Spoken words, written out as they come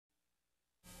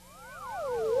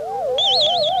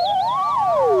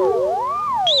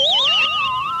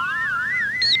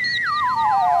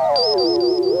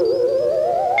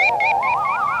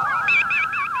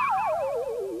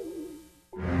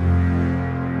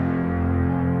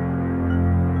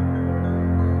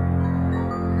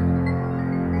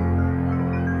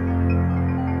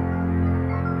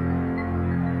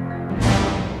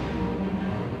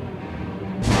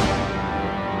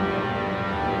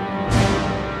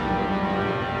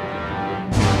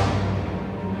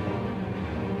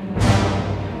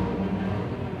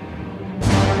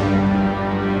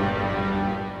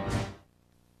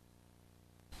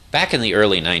Back in the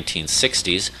early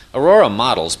 1960s, Aurora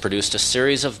Models produced a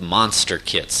series of monster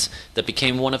kits that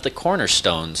became one of the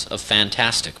cornerstones of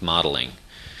fantastic modeling.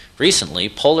 Recently,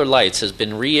 Polar Lights has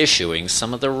been reissuing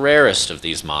some of the rarest of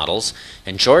these models,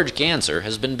 and George Ganzer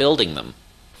has been building them.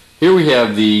 Here we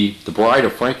have the Bride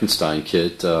of Frankenstein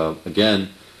kit, again,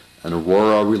 an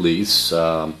Aurora release.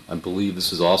 I believe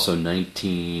this is also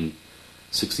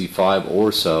 1965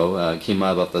 or so. It came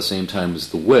out about the same time as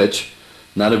The Witch.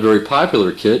 Not a very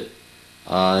popular kit,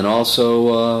 and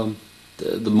also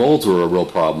the molds were a real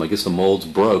problem. I guess the molds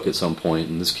broke at some point,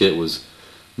 and this kit was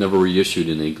never reissued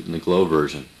in the glow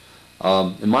version.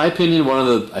 In my opinion, one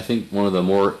of the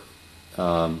more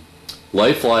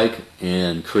lifelike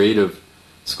and creative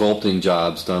sculpting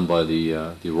jobs done by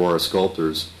the Aurora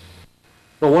sculptors.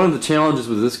 Well, one of the challenges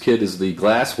with this kit is the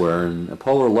glassware, and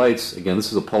Polar Lights, again, this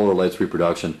is a Polar Lights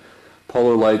reproduction.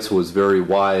 Polar Lights was very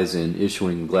wise in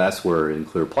issuing glassware in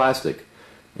clear plastic,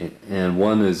 and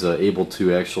one is able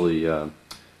to actually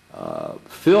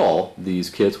fill these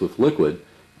kits with liquid.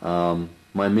 My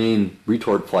main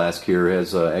retort flask here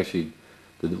has actually,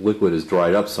 the liquid is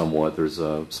dried up somewhat. There's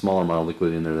a smaller amount of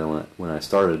liquid in there than when I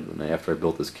started, after I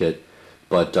built this kit,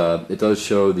 but it does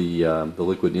show the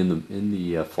liquid in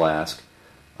the flask.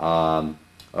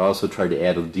 I also tried to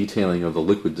add a detailing of the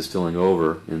liquid distilling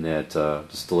over in that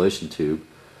distillation tube,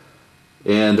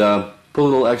 and put a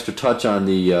little extra touch on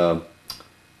the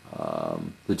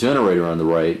generator on the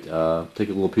right. Take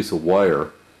a little piece of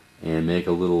wire and make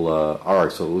a little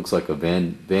arc so it looks like a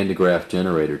Van de Graaff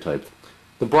generator type.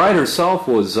 The Bride herself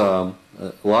was a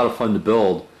lot of fun to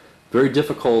build. Very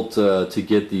difficult to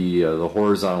get the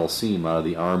horizontal seam out of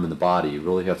the arm and the body. You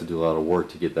really have to do a lot of work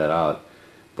to get that out.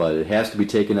 But it has to be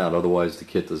taken out, otherwise the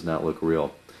kit does not look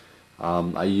real.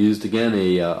 I used, again,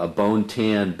 a bone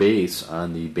tan base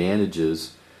on the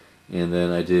bandages, and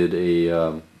then I did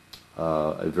a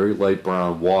very light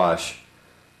brown wash,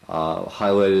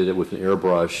 highlighted it with an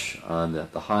airbrush on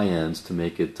the high ends to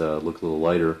make it look a little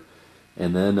lighter,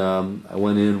 and then I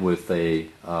went in with a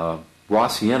raw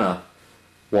sienna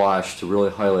wash to really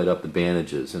highlight up the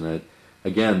bandages. And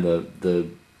again,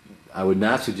 I would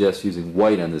not suggest using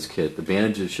white on this kit. The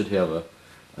bandages should have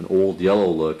an old yellow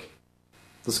look.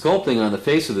 The sculpting on the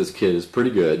face of this kit is pretty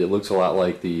good. It looks a lot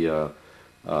like the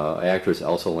actress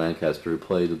Elsa Lanchester who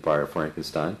played the Bride of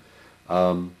Frankenstein.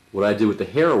 What I did with the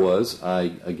hair was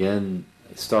I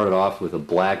started off with a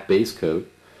black base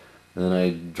coat, and then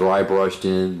I dry brushed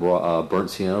in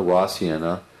burnt sienna, raw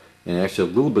sienna, and actually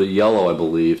a little bit of yellow, I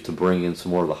believe, to bring in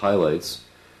some more of the highlights.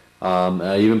 And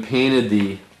I even painted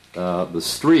the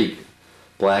streak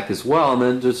black as well, and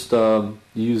then just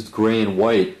used gray and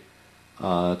white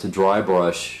to dry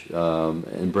brush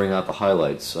and bring out the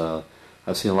highlights. I've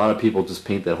seen a lot of people just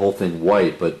paint that whole thing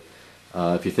white, but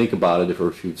if you think about it, if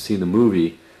you've seen the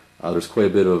movie, there's quite a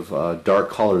bit of dark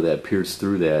color that appears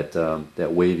through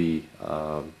that wavy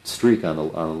streak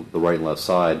on the right and left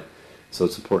side, so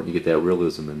it's important to get that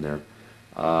realism in there.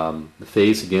 The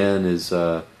face, again, is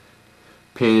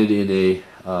painted in a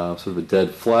sort of a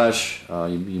dead flesh.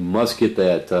 You must get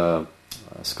that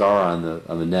scar on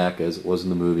the neck as it was in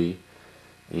the movie,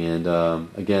 and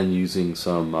again using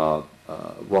some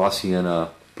raw sienna,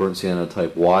 burnt sienna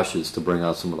type washes to bring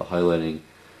out some of the highlighting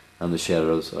on the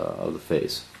shadows of the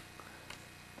face.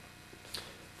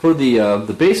 For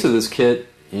the base of this kit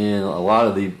and a lot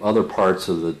of the other parts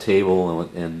of the table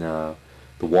and the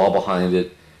wall behind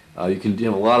it, you can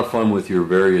have a lot of fun with your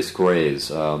various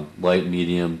grays, light,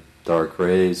 medium, dark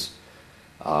grays.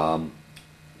 I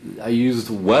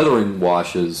used weathering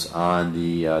washes on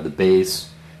the base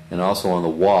and also on the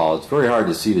wall. It's very hard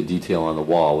to see the detail on the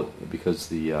wall because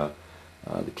the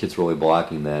kit's really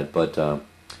blocking that, but I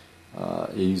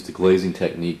used the glazing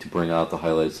technique to bring out the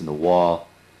highlights in the wall,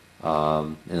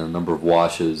 and a number of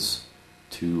washes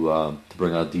to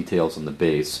bring out details on the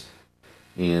base.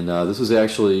 And this was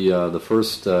actually the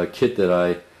first kit that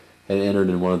I had entered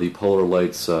in one of the Polar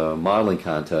Lights modeling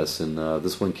contests, and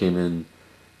this one came in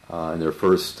their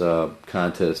first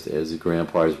contest as a grand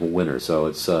prize winner. So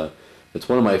it's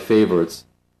one of my favorites.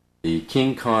 The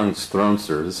King Kong's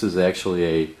Thronester. This is actually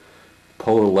a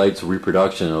Polar Lights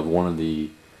reproduction of one of the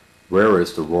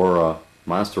rarest Aurora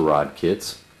Monster Rod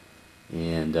kits,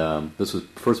 and this was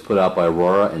first put out by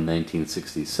Aurora in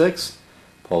 1966.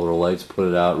 Polar Lights put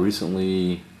it out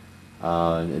recently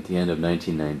at the end of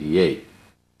 1998.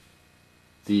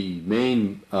 The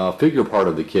main figure part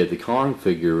of the kit, the Kong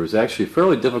figure, was actually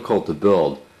fairly difficult to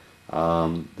build.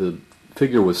 The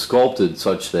figure was sculpted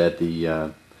such that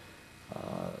the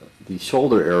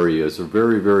shoulder areas are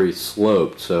very, very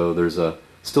sloped, so there's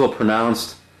still a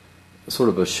pronounced sort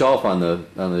of a shelf on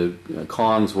the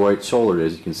Kong's right shoulder,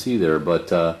 as you can see there.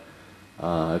 But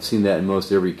I've seen that in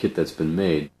most every kit that's been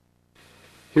made.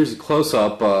 Here's a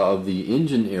close-up of the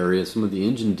engine area, some of the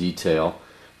engine detail.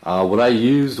 What I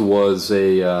used was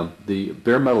the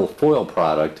bare metal foil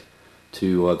product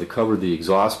to cover the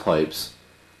exhaust pipes.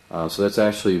 So that's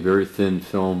actually a very thin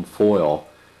film foil.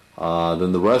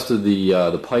 Then the rest of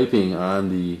the piping on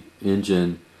the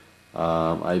engine,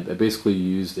 I basically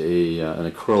used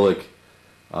an acrylic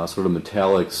sort of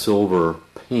metallic silver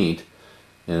paint,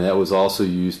 and that was also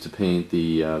used to paint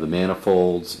the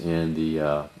manifolds and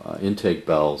the intake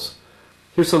bells.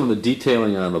 Here's some of the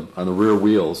detailing on the rear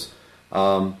wheels.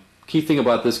 Key thing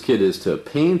about this kit is to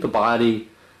paint the body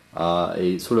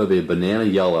a sort of a banana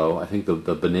yellow. I think the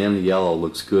banana yellow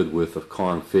looks good with the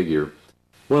Kong figure.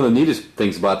 One of the neatest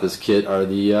things about this kit are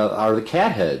the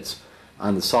cat heads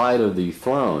on the side of the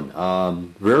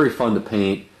throne. Very fun to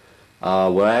paint.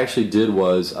 What I actually did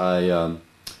was I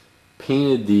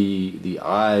painted the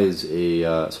eyes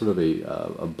a sort of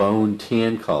a bone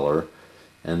tan color,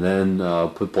 and then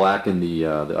put black in the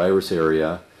iris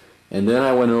area, and then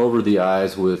I went over the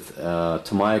eyes with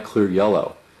Tamiya clear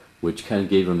yellow, which kind of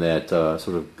gave them that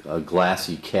sort of a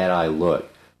glassy cat eye look.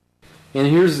 And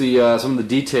here's some of the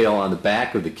detail on the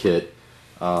back of the kit,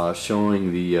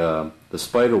 showing the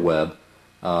spider web.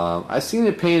 I've seen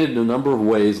it painted in a number of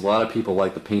ways. A lot of people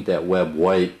like to paint that web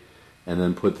white and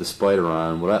then put the spider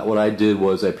on. What I did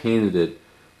was I painted it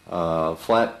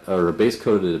flat, or base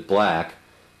coated it black,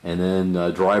 and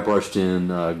then dry brushed in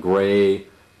gray,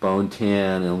 bone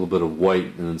tan, and a little bit of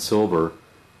white and then silver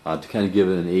to kind of give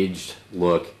it an aged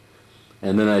look.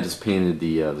 And then I just painted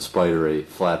the spider a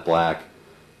flat black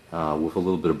with a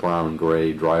little bit of brown and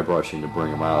gray dry brushing to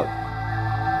bring them out.